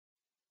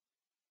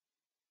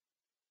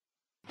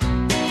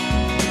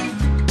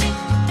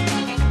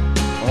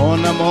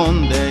On a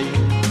Monday,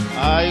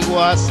 I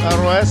was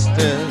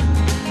arrested.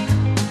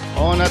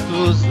 On a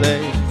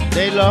Tuesday,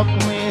 they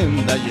locked me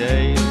in the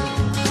jail.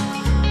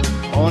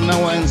 On a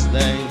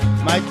Wednesday,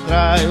 my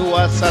trial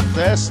was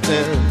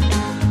attested.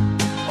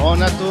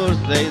 On a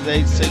Thursday,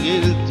 they say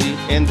guilty,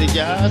 and the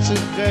judge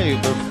gave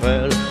a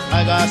fair.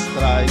 I got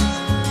stripes,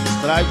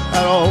 stripes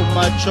around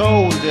my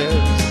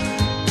shoulders.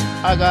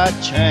 I got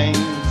chains,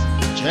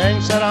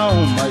 chains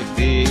around my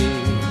feet.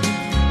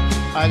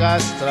 I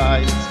got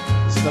stripes,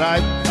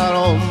 stripes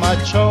around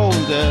my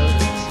shoulders.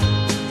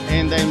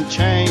 And them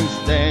chains,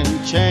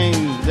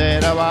 they're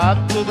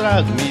about to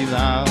drag me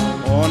down.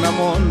 On a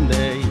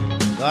Monday,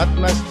 got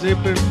my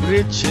stripper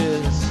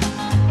britches.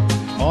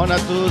 On a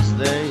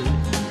Tuesday,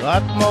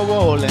 got my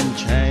ball and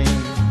chain.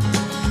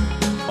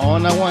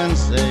 On a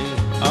Wednesday,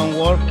 I'm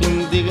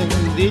working digging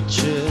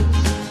ditches.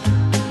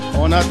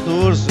 On a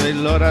Thursday,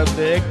 Lord, I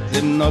beg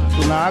them not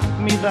to knock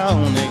me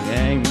down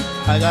again.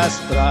 I got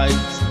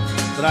stripes,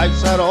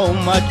 stripes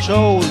around my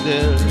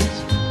shoulders.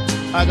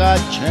 I got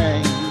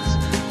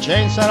chains,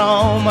 chains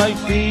around my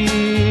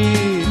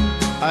feet.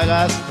 I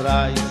got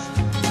stripes,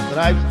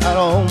 stripes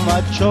around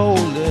my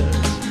shoulders.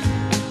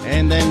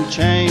 And them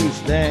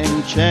chains,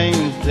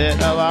 they're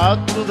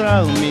about to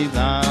drag me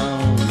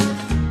down.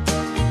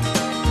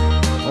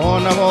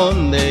 On a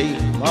Monday,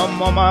 my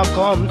mama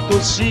come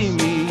to see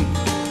me.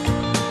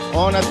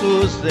 On a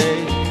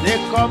Tuesday, they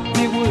caught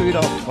me with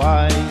a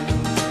fight.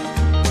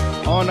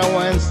 On a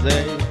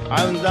Wednesday,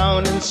 I'm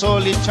down in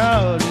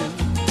solitary.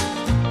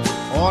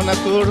 On a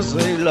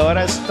Thursday, Lord,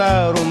 I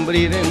start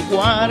breathing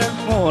water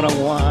for a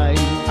while.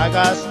 I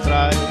got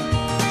stripes,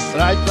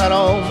 stripes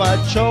around my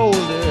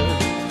shoulders.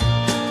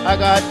 I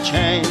got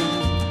chains,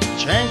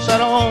 chains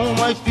around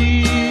my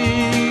feet.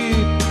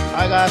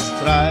 I got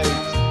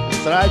stripes,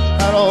 stripes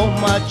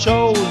around my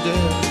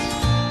shoulders.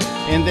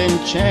 And then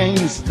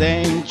chains,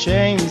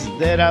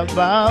 they're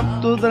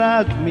about to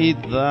drag me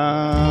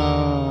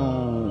down.